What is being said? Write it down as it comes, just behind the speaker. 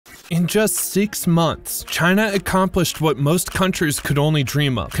In just 6 months, China accomplished what most countries could only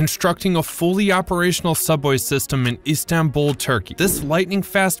dream of, constructing a fully operational subway system in Istanbul, Turkey. This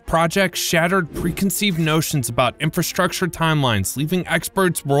lightning-fast project shattered preconceived notions about infrastructure timelines, leaving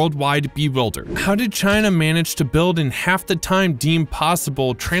experts worldwide bewildered. How did China manage to build in half the time deemed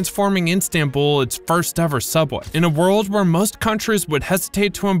possible, transforming Istanbul its first ever subway? In a world where most countries would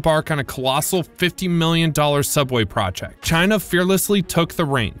hesitate to embark on a colossal $50 million subway project, China fearlessly took the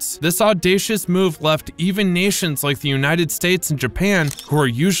reins. This audacious move left even nations like the United States and Japan, who are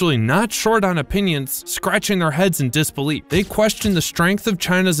usually not short on opinions, scratching their heads in disbelief. They questioned the strength of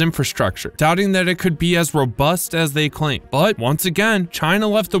China's infrastructure, doubting that it could be as robust as they claim. But once again, China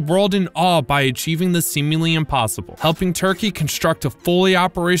left the world in awe by achieving the seemingly impossible, helping Turkey construct a fully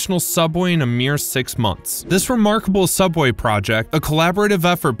operational subway in a mere 6 months. This remarkable subway project, a collaborative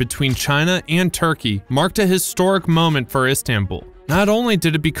effort between China and Turkey, marked a historic moment for Istanbul. Not only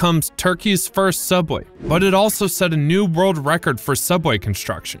did it become Turkey's first subway, but it also set a new world record for subway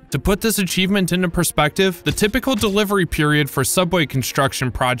construction. To put this achievement into perspective, the typical delivery period for subway construction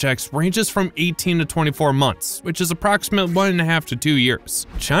projects ranges from 18 to 24 months, which is approximately 1.5 to 2 years.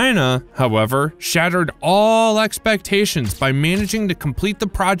 China, however, shattered all expectations by managing to complete the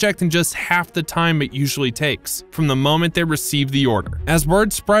project in just half the time it usually takes, from the moment they received the order. As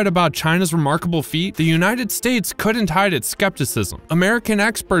word spread about China's remarkable feat, the United States couldn't hide its skepticism. American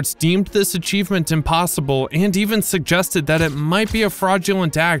experts deemed this achievement impossible and even suggested that it might be a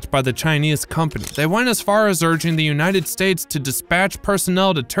fraudulent act by the Chinese company. They went as far as urging the United States to dispatch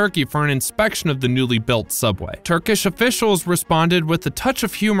personnel to Turkey for an inspection of the newly built subway. Turkish officials responded with a touch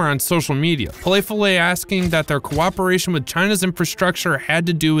of humor on social media, playfully asking that their cooperation with China's infrastructure had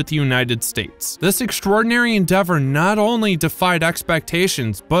to do with the United States. This extraordinary endeavor not only defied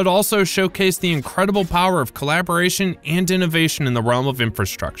expectations, but also showcased the incredible power of collaboration and innovation in the realm of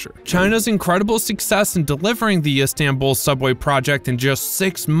infrastructure. China's incredible success in delivering the Istanbul subway project in just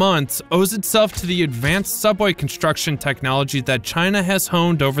 6 months owes itself to the advanced subway construction technology that China has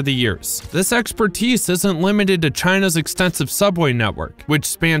honed over the years. This expertise isn't limited to China's extensive subway network, which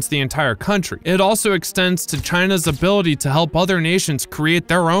spans the entire country. It also extends to China's ability to help other nations create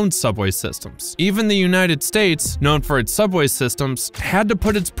their own subway systems. Even the United States, known for its subway systems, had to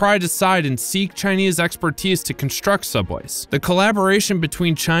put its pride aside and seek Chinese expertise to construct subways. The collaboration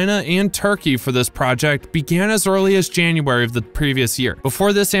between China and Turkey for this project began as early as January of the previous year.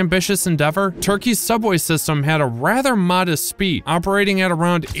 Before this ambitious endeavor, Turkey's subway system had a rather modest speed, operating at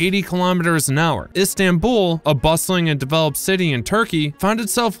around 80 kilometers an hour. Istanbul, a bustling and developed city in Turkey, found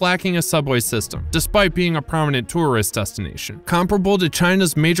itself lacking a subway system, despite being a prominent tourist destination. Comparable to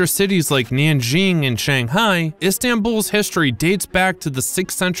China's major cities like Nanjing and Shanghai, Istanbul's history dates back to the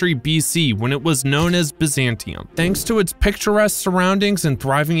 6th century BC when it was known as Byzantium. Thanks to its picturesque surroundings and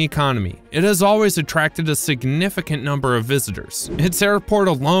thriving economy, it has always attracted a significant number of visitors. Its airport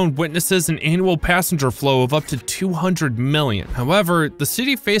alone witnesses an annual passenger flow of up to 200 million. However, the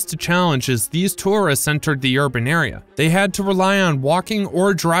city faced a challenge as these tourists entered the urban area. They had to rely on walking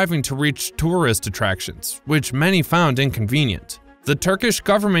or driving to reach tourist attractions, which many found inconvenient. The Turkish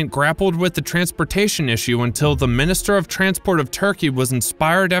government grappled with the transportation issue until the Minister of Transport of Turkey was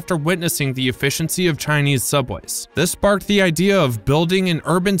inspired after witnessing the efficiency of Chinese subways. This sparked the idea of building an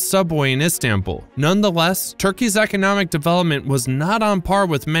urban subway in Istanbul. Nonetheless, Turkey's economic development was not on par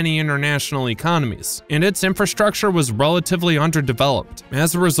with many international economies, and its infrastructure was relatively underdeveloped.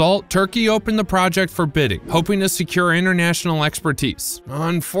 As a result, Turkey opened the project for bidding, hoping to secure international expertise.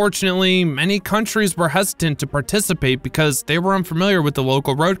 Unfortunately, many countries were hesitant to participate because they were unfamiliar with the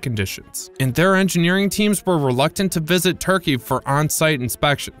local road conditions, and their engineering teams were reluctant to visit Turkey for on-site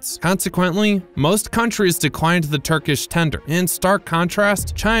inspections. Consequently, most countries declined the Turkish tender. In stark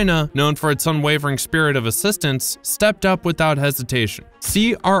contrast, China, known for its unwavering spirit of assistance, stepped up without hesitation.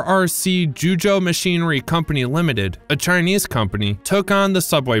 CRRC Juzhou Machinery Company Limited, a Chinese company, took on the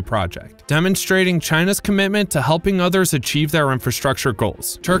subway project, demonstrating China's commitment to helping others achieve their infrastructure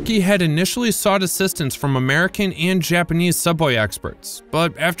goals. Turkey had initially sought assistance from American and Japanese subway experts,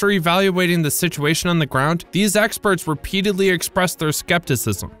 but after evaluating the situation on the ground, these experts repeatedly expressed their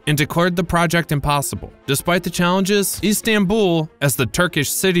skepticism and declared the project impossible. Despite the challenges, Istanbul, as the Turkish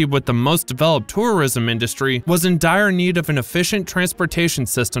city with the most developed tourism industry, was in dire need of an efficient transportation transportation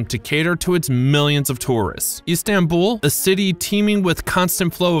system to cater to its millions of tourists. Istanbul, a city teeming with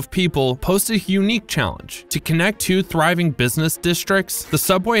constant flow of people, posed a unique challenge. To connect two thriving business districts, the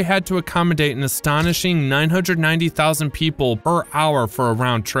subway had to accommodate an astonishing 990,000 people per hour for a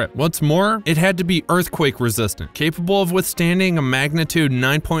round trip. What's more, it had to be earthquake resistant, capable of withstanding a magnitude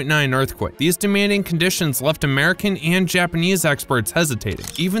 9.9 earthquake. These demanding conditions left American and Japanese experts hesitating.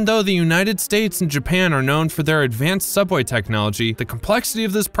 Even though the United States and Japan are known for their advanced subway technology, the complexity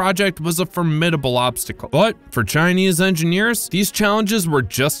of this project was a formidable obstacle. But for Chinese engineers, these challenges were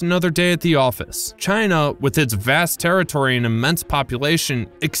just another day at the office. China, with its vast territory and immense population,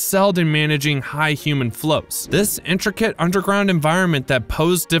 excelled in managing high human flows. This intricate underground environment that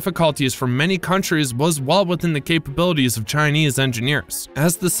posed difficulties for many countries was well within the capabilities of Chinese engineers.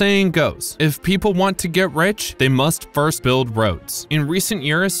 As the saying goes, if people want to get rich, they must first build roads. In recent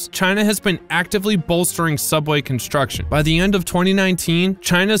years, China has been actively bolstering subway construction. By the end of 2019,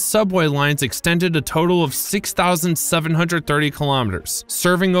 China's subway lines extended a total of 6,730 kilometers,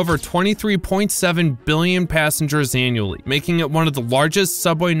 serving over 23.7 billion passengers annually, making it one of the largest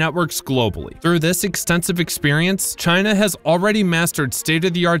subway networks globally. Through this extensive experience, China has already mastered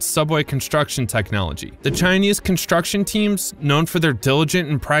state-of-the-art subway construction technology. The Chinese construction teams, known for their diligent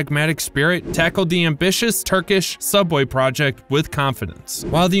and pragmatic spirit, tackled the ambitious Turkish subway project with confidence.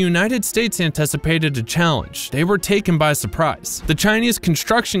 While the United States anticipated a challenge, they were taken by surprise. The Chinese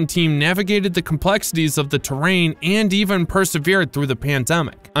construction team navigated the complexities of the terrain and even persevered through the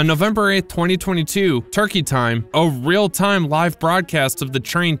pandemic. On November 8, 2022, Turkey time, a real-time live broadcast of the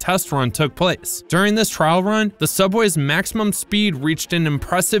train test run took place. During this trial run, the subway's maximum speed reached an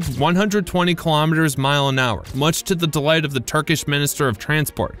impressive 120 kilometers an hour, much to the delight of the Turkish Minister of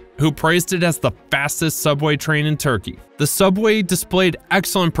Transport, who praised it as the fastest subway train in Turkey. The subway displayed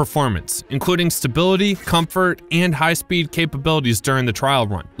excellent performance, including stability, comfort, and high-speed capabilities during the trial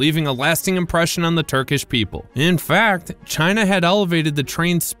run, leaving a lasting impression on the Turkish people. In fact, China had elevated the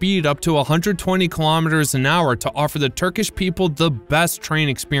train's speed up to 120 kilometers an hour to offer the Turkish people the best train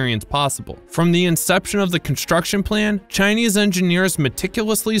experience possible. From the inception of the construction plan, Chinese engineers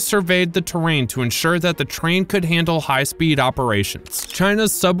meticulously surveyed the terrain to ensure that the train could handle high-speed operations.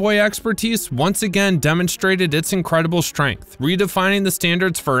 China's subway expertise once again demonstrated its incredible strength, redefining the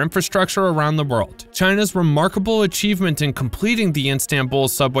standards for infrastructure around the world. China's remarkable achievement in completing the Istanbul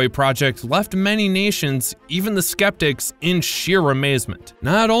subway project left many nations, even the skeptics, in sheer amazement.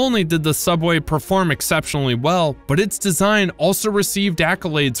 Not only did the subway perform exceptionally well, but its design also received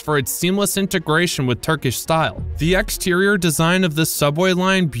accolades for its seamless integration with Turkish style. The exterior design of this subway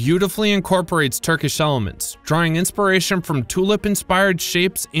line beautifully incorporates Turkish elements, drawing inspiration from tulip-inspired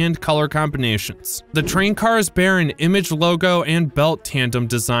shapes and color combinations. The train cars bear an image logo and belt tandem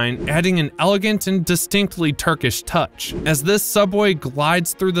design, adding an elegant and distinctly Turkish touch. As this subway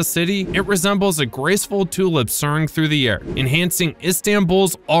glides through the city, it resembles a graceful tulip soaring through the air, enhancing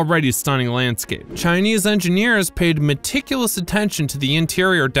Istanbul's already stunning landscape. Chinese engineers paid meticulous attention to the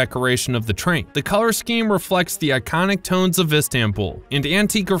interior decoration of the train. The color scheme reflects the iconic tones of Istanbul, and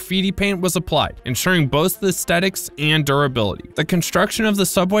anti-graffiti paint was applied, ensuring both aesthetics and durability. The construction of the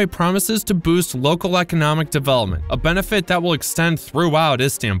subway promises to boost local economic development, a benefit that will extend throughout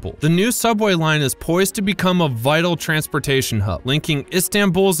Istanbul. The new subway line is poised to become a vital transportation hub, linking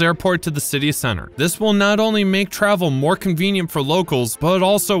Istanbul's airport to the city center. This will not only make travel more convenient for locals, but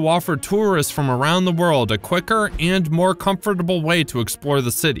also offer tourists from around the world a quicker and more comfortable way to explore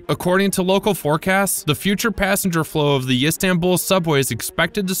the city. According to local forecasts, the future passenger flow of the Istanbul subway is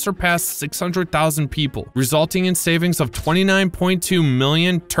expected to surpass 600,000 people, resulting in savings of 29.2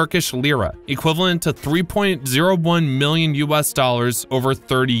 million Turkish lira, equivalent to 3.01 million US dollars over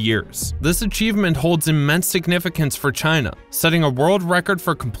 30 years. This achievement holds immense significance for China, setting a world record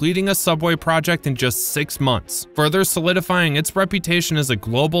for completing a subway project in just 6 months, further solidifying its reputation as a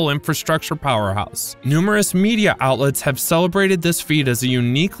global infrastructure powerhouse. Numerous media outlets have celebrated this feat as a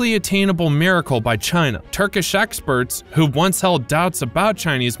uniquely attainable miracle by China. Turkish experts, who once held doubts about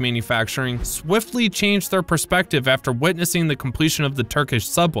Chinese manufacturing, swiftly changed their perspective after witnessing the completion of the Turkish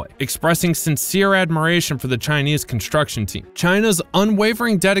subway, expressing sincere admiration for the Chinese construction team. China's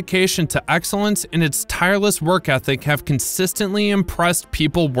unwavering dedication to excellence and its tireless work ethic have consistently impressed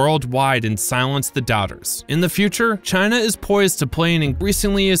people worldwide and silenced the doubters. In the future, China is poised to play an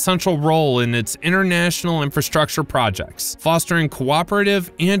increasingly essential role in its international infrastructure projects, fostering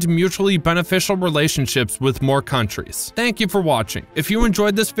cooperative and mutually beneficial relationships with more countries. Thank you for watching. If you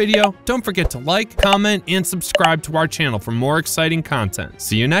enjoyed this video, don't forget to like, comment, and subscribe to our channel for more exciting content.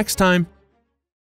 See you next time.